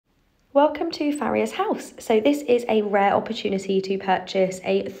Welcome to Farriers House. So this is a rare opportunity to purchase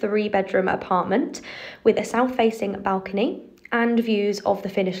a 3-bedroom apartment with a south-facing balcony and views of the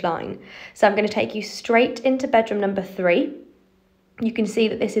finish line. So I'm going to take you straight into bedroom number 3. You can see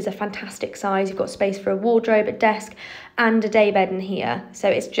that this is a fantastic size. You've got space for a wardrobe, a desk and a daybed in here. So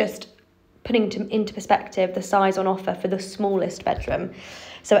it's just putting into perspective the size on offer for the smallest bedroom.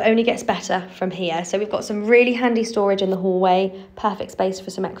 So it only gets better from here. So we've got some really handy storage in the hallway, perfect space for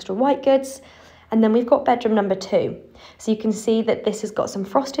some extra white goods. And then we've got bedroom number 2. So you can see that this has got some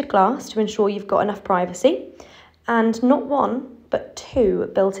frosted glass to ensure you've got enough privacy. And not 1, but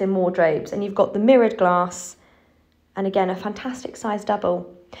 2 built-in wardrobes. And you've got the mirrored glass and again, a fantastic size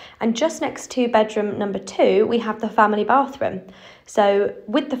double. And just next to bedroom number 2, we have the family bathroom. So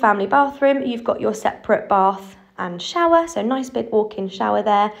with the family bathroom, you've got your separate bath and shower, so nice big walk-in shower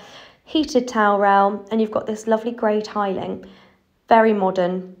there, heated towel rail, and you've got this lovely grey tiling, very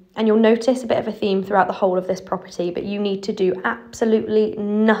modern. And you'll notice a bit of a theme throughout the whole of this property, but you need to do absolutely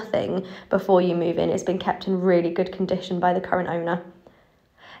nothing before you move in. It's been kept in really good condition by the current owner.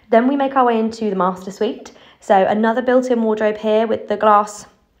 Then we make our way into the master suite. So another built-in wardrobe here with the glass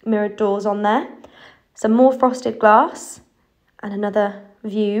mirrored doors on there, some more frosted glass and another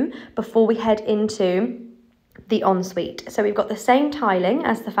view before we head into the ensuite. So we've got the same tiling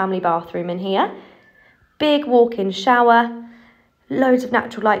as the family bathroom in here, big walk-in shower, loads of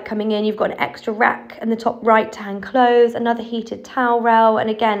natural light coming in. You've got an extra rack in the top right to hang clothes, another heated towel rail, and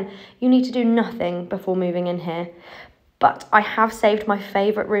again, you need to do nothing before moving in here. But I have saved my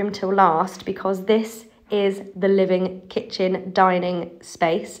favourite room till last because this is the living kitchen dining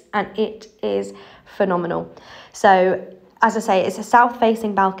space and it is phenomenal. So as I say, it's a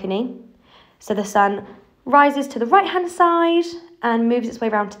south-facing balcony, so the sun rises to the right-hand side and moves its way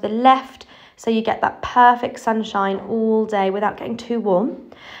around to the left, so you get that perfect sunshine all day without getting too warm.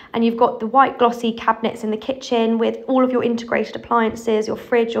 And you've got the white glossy cabinets in the kitchen with all of your integrated appliances, your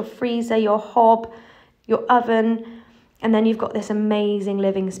fridge, your freezer, your hob, your oven, and then you've got this amazing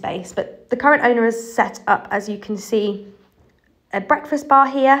living space. But the current owner has set up, as you can see, a breakfast bar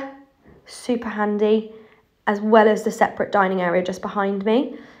here, super handy, as well as the separate dining area just behind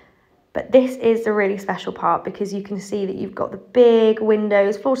me. But this is the really special part because you can see that you've got the big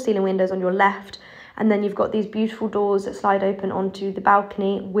windows, floor-to-ceiling windows on your left, and then you've got these beautiful doors that slide open onto the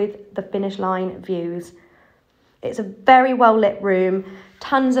balcony with the finish line views. It's a very well-lit room,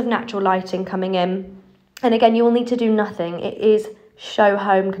 tons of natural lighting coming in. And again, you will need to do nothing. It is show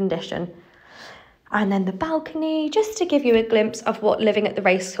home condition. And then the balcony, just to give you a glimpse of what living at the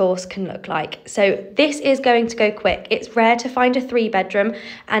racecourse can look like. So this is going to go quick. It's rare to find a 3-bedroom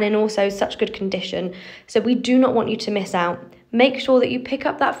and in also such good condition. So we do not want you to miss out. Make sure that you pick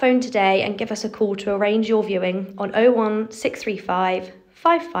up that phone today and give us a call to arrange your viewing on 01635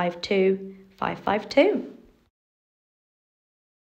 552 552.